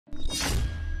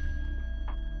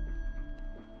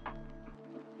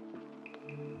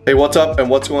Hey, what's up and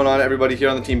what's going on, everybody here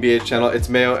on the Team BH channel? It's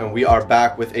Mayo and we are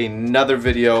back with another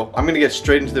video. I'm gonna get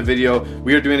straight into the video.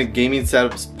 We are doing a gaming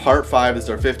setups part 5. This is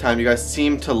our 5th time. You guys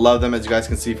seem to love them, as you guys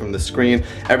can see from the screen.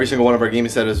 Every single one of our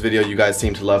gaming setups video you guys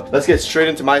seem to love. Let's get straight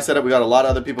into my setup. We got a lot of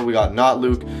other people. We got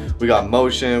NotLuc, we got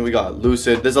Motion, we got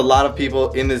𝗧𝗲. There's a lot of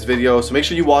people in this video, so make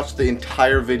sure you watch the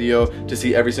entire video to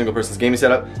see every single person's gaming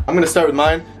setup. I'm gonna start with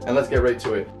mine and let's get right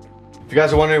to it. If you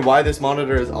guys are wondering why this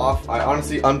monitor is off, I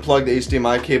honestly unplugged the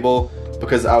HDMI cable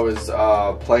because I was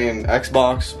playing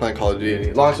Xbox, playing Call of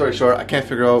Duty. Long story short, I can't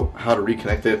figure out how to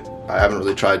reconnect it. I haven't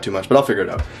really tried too much, but I'll figure it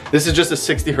out. This is just a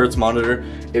 60 Hz monitor.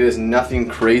 It is nothing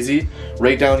crazy.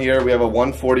 Right down here, we have a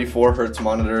 144 Hz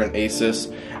monitor, an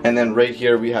Asus, and then right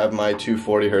here we have my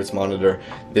 240 Hz monitor.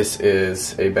 This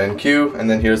is a BenQ, and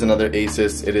then here's another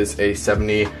Asus. It is a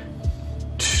 75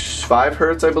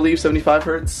 Hz, I believe, 75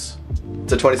 Hz.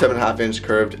 It's a 27.5 inch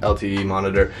curved LTE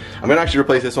monitor. I'm gonna actually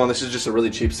replace this one. This is just a really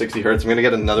cheap 60 Hz. I'm gonna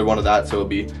get another one of that so it'll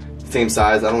be the same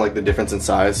size. I don't like the difference in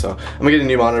size, so I'm gonna get a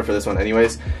new monitor for this one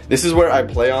anyways. This is where I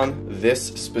play on, this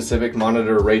specific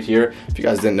monitor right here. If you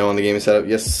guys didn't know on the gaming setup,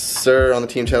 yes sir, on the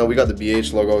team channel we got the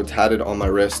BH logo tatted on my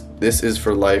wrist. This is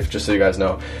for life, just so you guys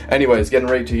know. Anyways, getting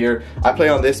right to here. I play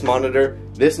on this monitor,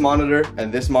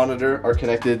 and this monitor are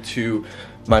connected to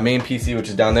my main PC, which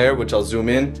is down there, which I'll zoom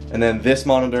in, and then this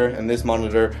monitor and this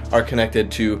monitor are connected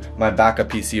to my backup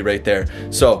PC right there.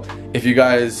 So if you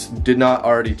guys did not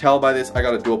already tell by this, I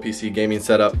got a dual PC gaming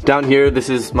setup. Down here, this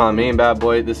is my main bad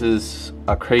boy. This is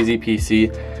a crazy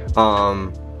PC.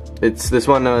 This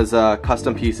one was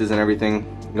custom pieces and everything,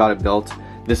 got it built.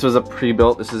 This was a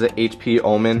pre-built. This is an HP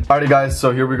Omen. Alrighty guys,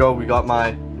 so here we go. We got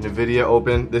my NVIDIA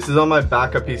open. This is on my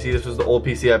backup PC. This was the old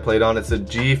PC I played on. It's a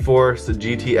GeForce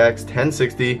GTX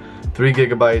 1060, 3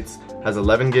 gigabytes, has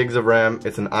 11 gigs of RAM.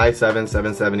 It's an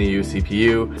i7-7700U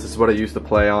CPU. This is what I used to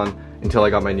play on until I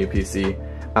got my new PC.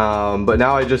 But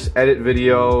now I just edit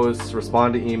videos,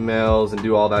 respond to emails, and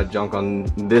do all that junk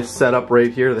on this setup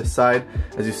right here, this side.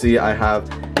 As you see, I have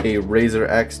a Razer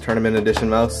X Tournament Edition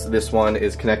mouse. This one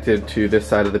is connected to this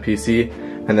side of the PC,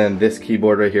 and then this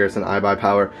keyboard right here is an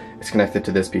iBuyPower. It's connected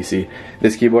to this PC.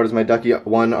 This keyboard is my 𝗧𝗲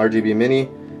 1 RGB Mini.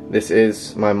 This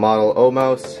is my Model O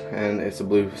mouse, and it's a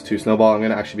Bluetooth Snowball. I'm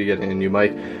gonna actually be getting a new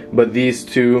mic, but these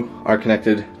two are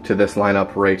connected to this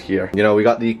lineup right here. You know, we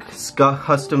got the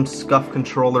custom SCUF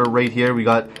controller right here.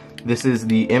 This is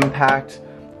the Impact.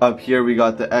 Up here we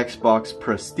got the Xbox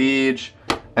Prestige,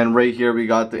 and right here we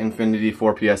got the Infinity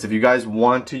 4PS. If you guys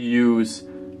want to use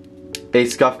a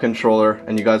SCUF controller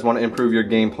and you guys want to improve your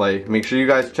gameplay, make sure you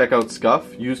guys check out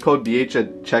SCUF. Use code BH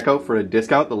at checkout for a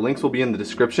discount. The links will be in the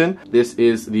description. This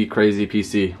is the crazy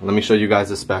PC. Let me show you guys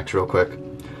the specs real quick.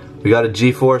 We got a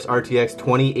GeForce RTX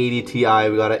 2080 Ti.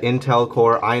 We got an Intel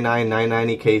Core i9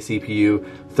 990K CPU,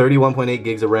 31.8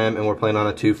 gigs of RAM, and we're playing on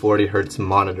a 240 Hz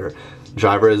monitor.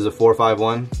 Driver is a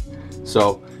 451.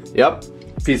 So, yep,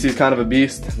 PC is kind of a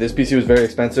beast. This PC was very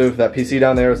expensive. That PC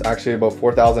down there was actually about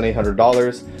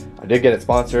 $4,800. I did get it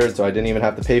sponsored, so I didn't even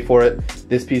have to pay for it.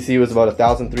 This PC was about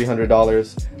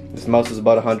 $1,300. This mouse was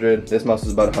about $100. This mouse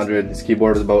was about $100. This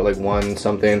keyboard was about like $1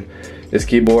 something. This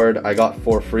keyboard I got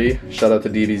for free. Shout out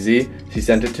to DBZ. She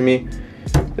sent it to me.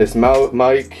 This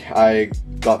mic I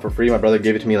got for free. My brother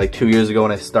gave it to me like 2 years ago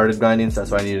when I started grinding, so that's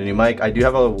why I needed a new mic. I do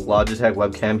have a Logitech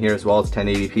webcam here as well. It's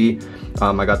 1080p.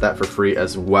 I got that for free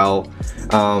as well.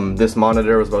 This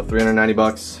monitor was about 390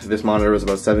 bucks. This monitor was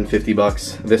about 750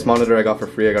 bucks. This monitor I got for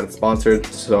free. I got it sponsored,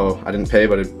 so I didn't pay,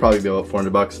 but it'd probably be about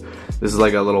 400 bucks. This is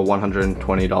like a little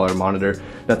 $120 monitor.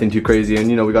 Nothing too crazy. And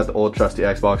you know, we got the old trusty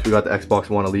Xbox. We got the Xbox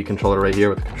One Elite controller right here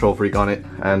with the Control Freak on it.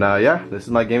 And yeah, this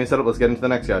is my gaming setup. Let's get into the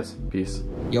next, guys. Peace.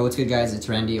 Yo, what's good guys? It's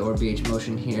Randy or BH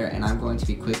Motion here, and I'm going to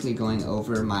be quickly going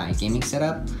over my gaming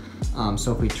setup.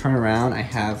 So if we turn around, I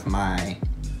have my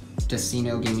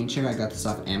Casino gaming chair. I got this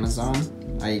off Amazon.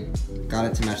 I got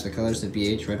it to match the colors, the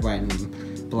BH, red, white,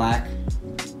 and black.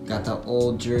 Got the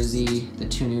old jersey, the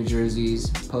 2 new jerseys,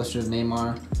 poster of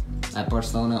Neymar at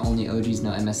Barcelona, only OGs,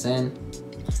 no MSN.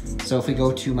 So if we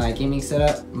go to my gaming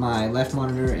setup, my left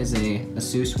monitor is a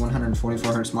ASUS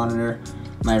 144 Hz monitor.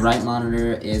 My right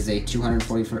monitor is a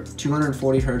 240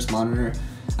 Hz monitor.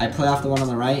 I play off the one on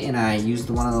the right and I use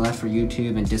the one on the left for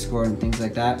YouTube and Discord and things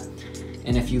like that.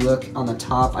 And if you look on the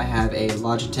top, I have a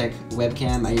Logitech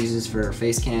webcam. I use this for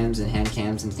face cams and hand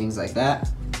cams and things like that.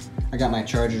 I got my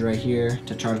charger right here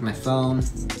to charge my phone.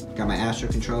 Got my Astro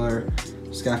controller,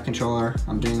 SCUF controller.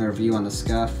 I'm doing a review on the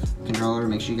SCUF controller.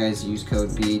 Make sure you guys use code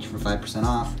BH for 5%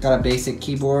 off. Got a basic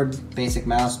keyboard, basic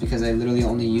mouse, because I literally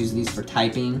only use these for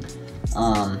typing.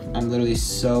 I'm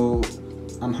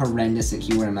horrendous at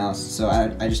keyboard and mouse, so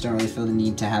I just don't really feel the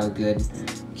need to have a good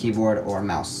keyboard or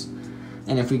mouse.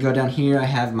 And if we go down here, I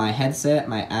have my headset,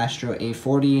 my 𝗧𝗲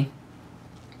𝗲𝗺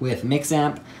with mix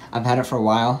amp. I've had it for a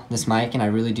while, this mic, and I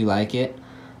really do like it.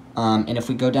 And if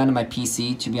we go down to my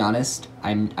PC, to be honest,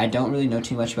 I don't really know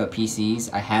too much about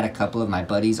PCs. I had a couple of my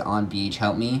buddies on BH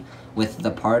help me with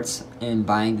the parts in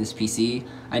buying this PC.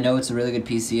 I know it's a really good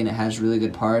PC and it has really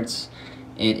good parts.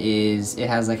 It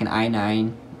has like an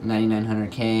i9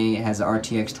 9900K, it has a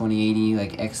RTX 2080,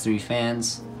 like X3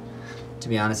 fans. To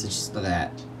be honest, it's just, look at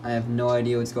that. I have no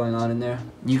idea what's going on in there.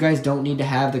 You guys don't need to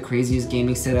have the craziest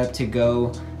gaming setup to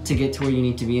get to where you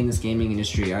need to be in this gaming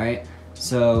industry, alright?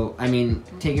 So, I mean,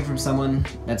 take it from someone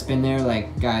that's been there.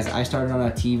 Like, guys, I started on a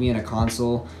TV and a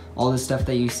console. All this stuff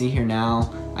that you see here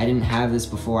now, I didn't have this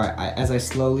before. As I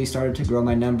slowly started to grow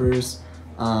my numbers,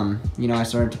 you know, I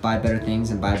started to buy better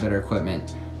things and buy better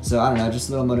equipment. So, I don't know, just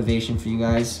a little motivation for you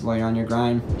guys while you're on your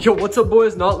grind. Yo, what's up,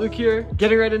 boys? NotLuc here.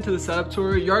 Getting right into the setup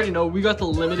tour. You already know we got the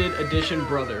limited edition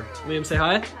brother. Liam, say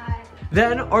hi. Hi.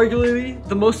 Then, arguably,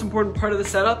 the most important part of the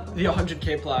setup, the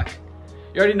 100K plaque.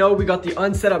 You already know we got the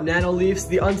unset up nano leafs,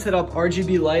 the unset up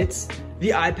RGB lights, the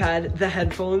iPad, the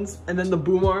headphones, and then the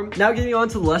boom arm. Now getting on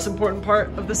to the less important part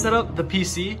of the setup, the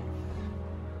PC.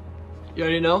 You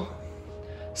already know.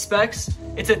 Specs,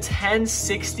 it's a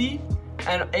 1060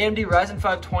 and AMD Ryzen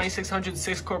 5 2600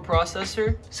 6-core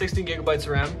processor, 16 gigabytes of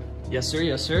RAM. Yes sir,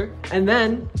 yes sir. And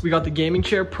then we got the gaming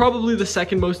chair, probably the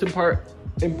second most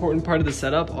important part of the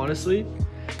setup, honestly.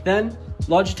 Then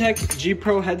Logitech G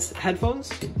Pro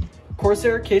headphones,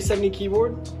 Corsair K70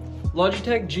 keyboard,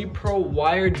 Logitech G Pro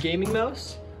wired gaming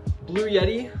mouse, Blue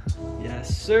Yeti,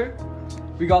 yes sir.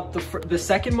 We got the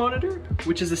second monitor,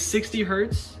 which is a 60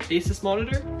 Hz Asus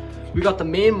monitor. We got the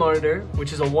main monitor,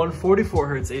 which is a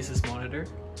 144 Hz Asus monitor.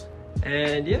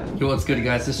 And yeah. Yo, what's good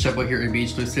guys? This is 𝗧𝗲𝗺 here at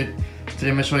𝗧𝗲𝗺. Today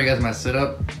I'm gonna show you guys my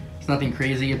setup. It's nothing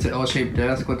crazy. It's an L-shaped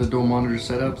desk with a dual monitor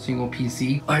setup, single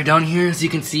PC. Alright, down here, as you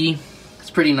can see, it's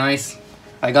pretty nice.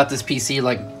 I got this PC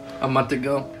like a month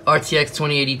ago. RTX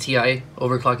 2080 Ti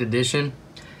overclocked edition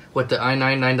with the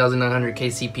i9 9900K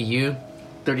CPU,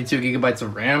 32 gigabytes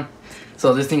of RAM.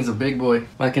 So this thing's a big boy.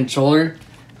 My controller,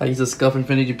 I use a 𝗬𝗏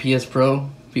Infinity PS Pro.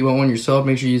 If you want one yourself,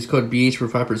 make sure you use code BH for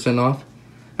 5% off.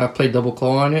 I played double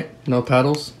claw on it, no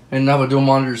paddles. And I have a dual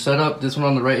monitor setup. This one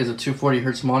on the right is a 240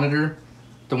 Hz monitor.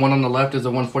 The one on the left is a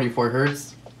 144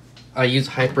 Hz. I use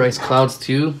HyperX Clouds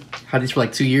too. Had these for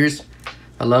like 2 years.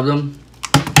 I love them.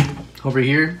 Over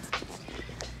here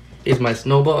is my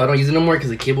snowball. I don't use it no more because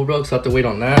the cable broke, so I have to wait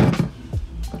on that.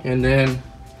 And then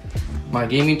my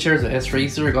gaming chair is a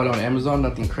𝗧𝗲𝗺. I got it on Amazon,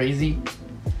 nothing crazy.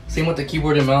 Same with the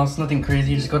keyboard and mouse, nothing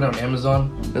crazy. Just go down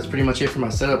Amazon. That's pretty much it for my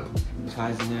setup.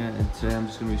 Kai's in there, and today I'm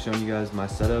just gonna be showing you guys my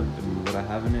setup and what I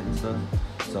have in it and stuff.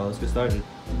 So let's get started.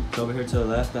 So over here to the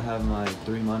left, I have my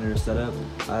 3 monitor setup.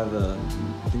 I have I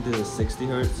think this is 60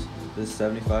 Hz, this is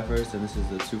 75 Hz, and this is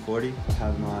the 240. I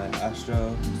have my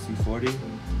𝗧𝗲𝗺 C40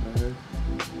 right here.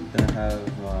 Then I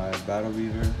have my Battle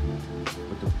Beaver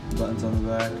with the buttons on the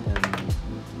back, and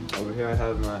over here I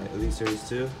have my Elite Series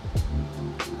 2.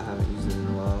 I haven't used it in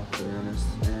a while, to be honest.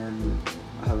 And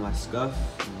I have my 𝗬𝗏,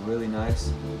 really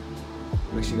nice.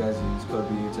 Make sure you guys use code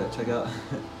BH at checkout.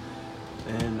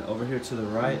 And over here to the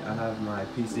right, I have my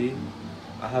PC.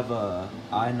 I have a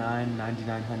i9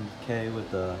 9900K with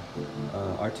the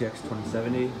RTX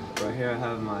 2070. Right here I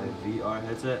have my VR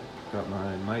headset. Got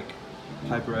my mic,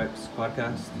 HyperX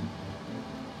Quadcast.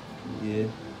 Yeah.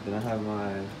 Then I have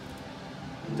my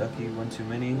𝗬𝗏𝗺 1.2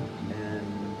 Mini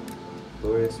and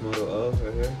Glorious Moto O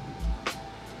right here.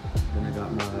 Then I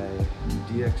got my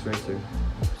DX Racer.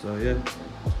 So yeah,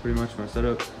 that's pretty much my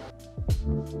setup.